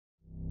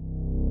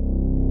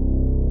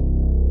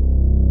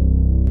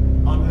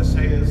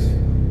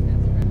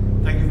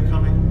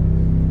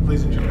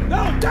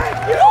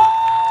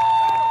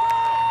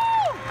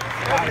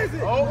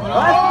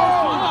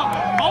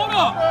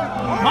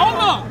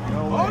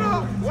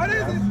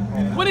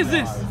is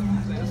this?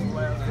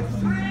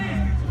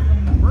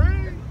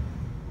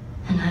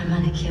 And I'm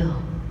gonna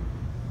kill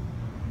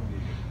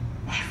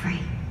every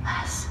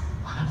last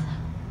one of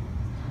them.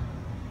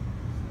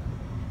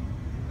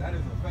 That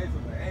is the face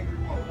of an angry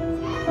woman.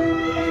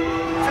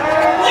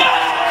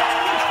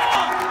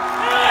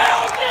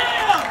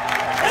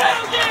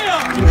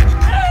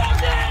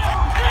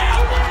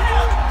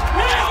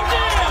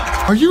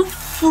 Are you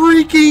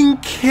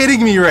freaking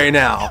kidding me right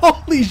now?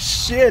 Holy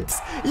shit!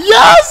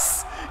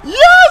 Yes!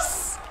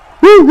 Yes!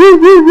 Woo, woo,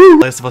 woo, woo.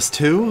 Last of Us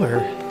 2, or?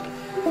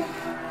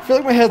 I feel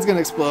like my head's gonna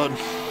explode.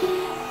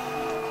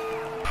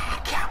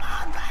 Come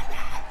on,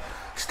 Batman.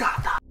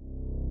 Stop that.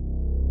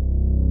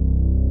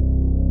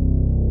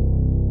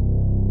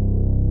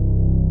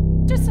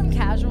 Just some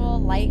casual,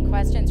 light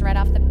questions right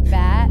off the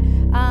bat.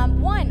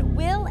 One,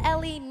 will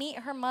Ellie meet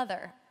her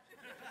mother?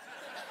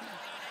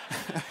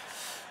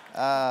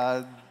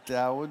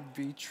 That would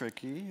be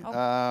tricky.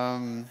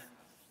 Oh.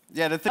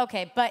 Yeah,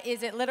 Okay, but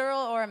is it literal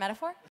or a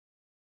metaphor?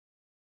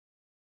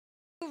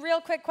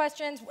 Real quick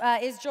questions.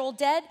 Is Joel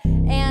dead?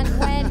 And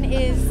when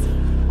is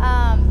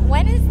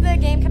the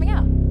game coming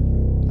out?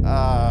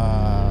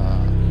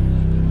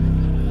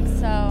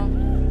 So.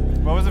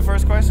 What was the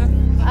first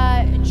question?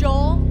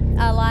 Joel,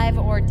 alive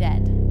or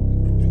dead?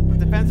 It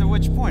depends at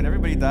which point.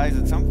 Everybody dies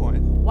at some point.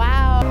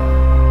 Wow.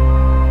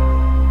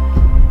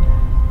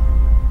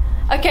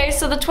 Okay,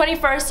 so the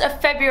 21st of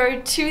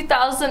February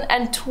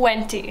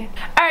 2020.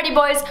 Alrighty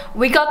boys,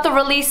 we got the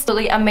release.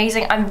 Really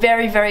amazing. I'm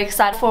very, very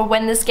excited for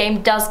when this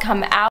game does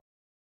come out.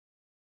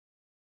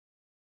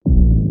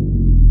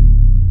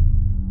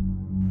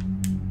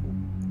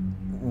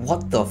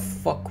 What the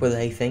fuck were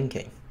they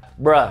thinking?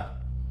 Bruh,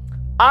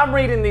 I'm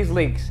reading these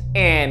leaks,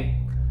 and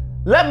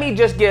let me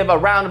just give a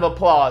round of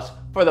applause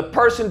for the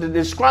person, the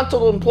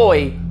disgruntled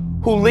employee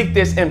who leaked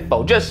this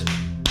info.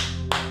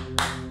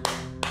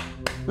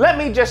 Let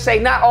me just say,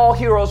 not all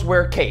heroes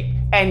wear cape,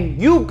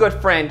 and you, good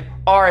friend,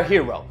 are a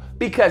hero.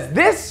 Because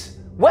this,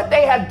 what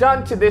they have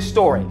done to this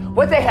story,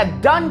 what they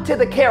have done to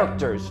the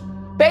characters,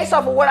 based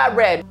off of what I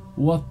read.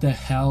 What the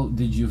hell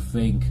did you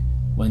think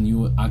when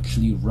you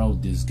actually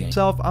wrote this game?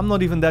 I'm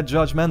not even that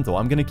judgmental.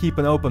 I'm gonna keep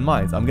an open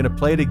mind. I'm gonna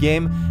play the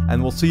game,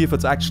 and we'll see if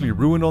it's actually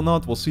ruined or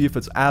not. We'll see if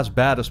it's as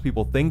bad as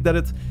people think that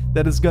it's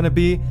gonna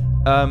be.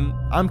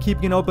 I'm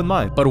keeping an open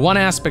mind. But one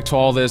aspect to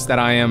all this that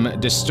I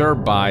am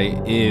disturbed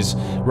by is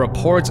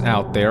reports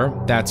out there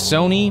that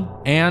Sony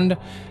and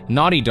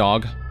Naughty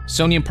Dog,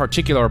 Sony in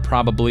particular, are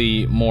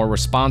probably more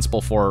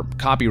responsible for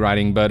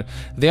copywriting, but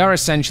they are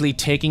essentially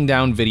taking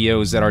down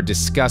videos that are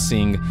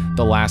discussing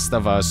The Last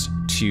of Us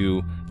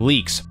 2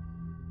 leaks.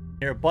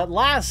 But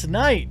last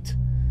night,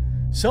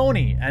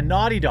 Sony and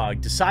Naughty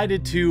Dog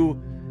decided to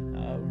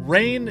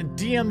rain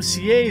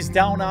DMCAs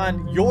down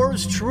on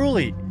yours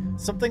truly.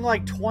 Something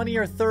like 20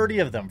 or 30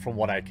 of them from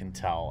what I can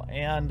tell.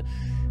 And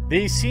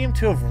they seem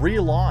to have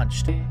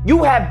relaunched.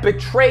 You have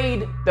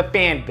betrayed the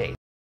fan base.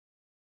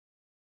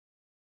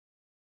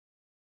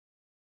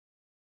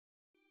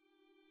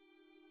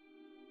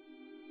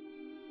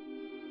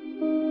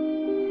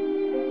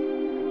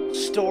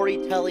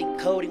 Storytelling,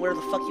 coding,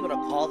 whatever the fuck you want to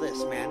call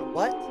this, man.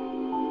 What?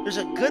 There's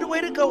a good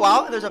way to go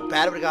out and there's a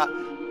bad way to go out.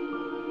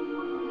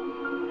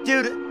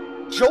 Dude,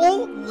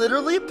 Joel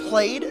literally you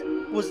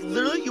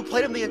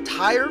played him the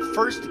entire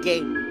first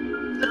game.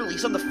 Literally,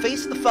 he's on the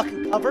face of the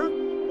fucking cover.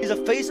 He's the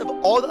face of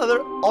all the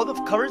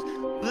covers.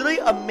 Literally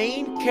a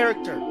main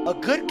character, a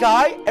good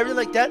guy, everything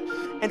like that.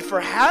 And for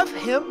have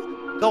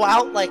him go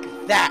out like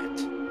that.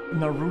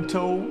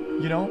 Naruto,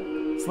 you know,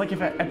 it's like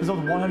if at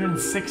episode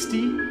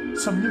 160,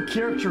 some new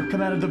character come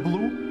out of the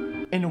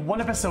blue in one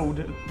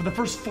episode for the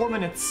first 4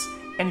 minutes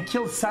and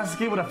kill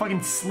Sasuke with a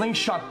fucking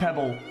slingshot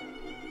pebble.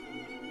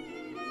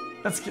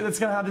 That's kind of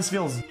how this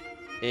feels.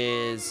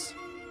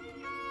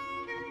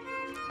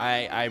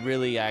 I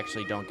really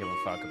actually don't give a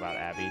fuck about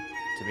Abby,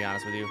 to be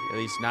honest with you. At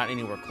least not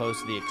anywhere close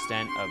to the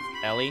extent of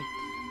Ellie.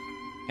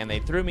 And they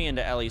threw me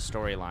into Ellie's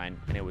storyline,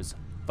 and it was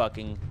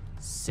fucking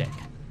sick.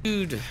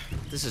 Dude,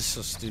 this is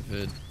so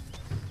stupid.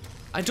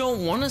 I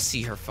don't want to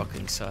see her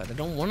fucking side. I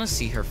don't want to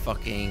see her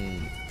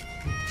fucking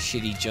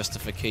shitty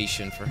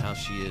justification for how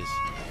she is.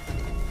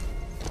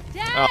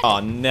 Dad!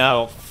 Oh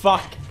no,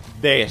 fuck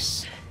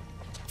this.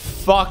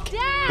 Fuck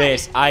Dad!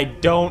 this. I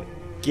don't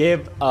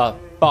give a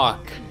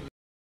fuck.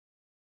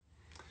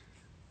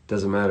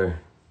 Doesn't matter.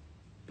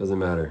 Doesn't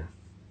matter.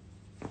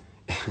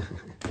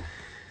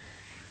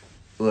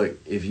 Look,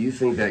 if you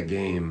think that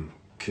game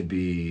could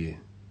be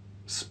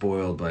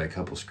spoiled by a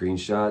couple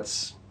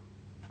screenshots,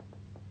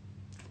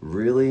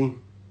 really?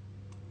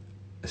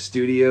 A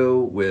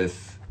studio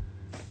with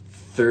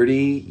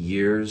 30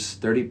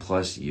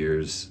 plus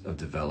years of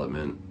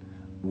development,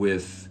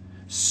 with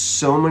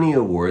so many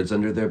awards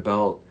under their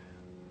belt,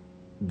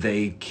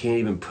 they can't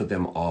even put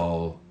them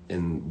all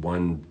in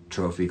one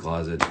trophy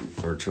closet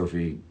or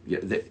trophy. Yeah,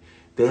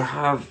 they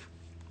have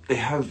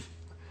a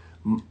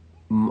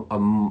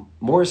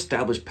more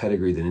established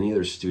pedigree than any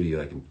other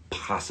studio I can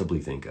possibly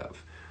think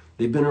of.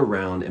 They've been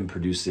around and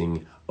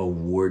producing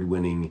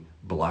award-winning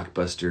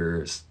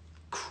blockbuster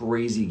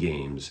crazy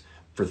games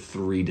for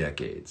 3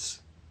 decades.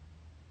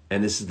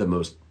 And this is the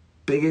most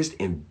biggest,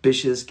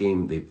 ambitious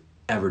game they've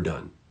ever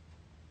done.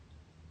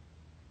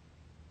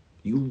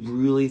 You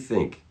really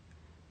think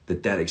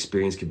that that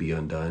experience could be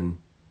undone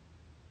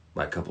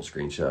by a couple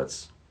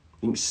screenshots?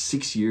 I think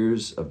 6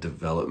 years of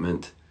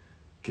development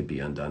could be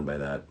undone by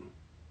that.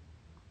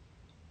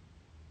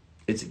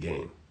 It's a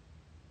game.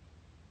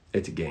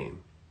 It's a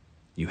game.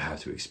 You have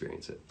to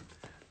experience it.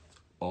 That's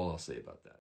all I'll say about that.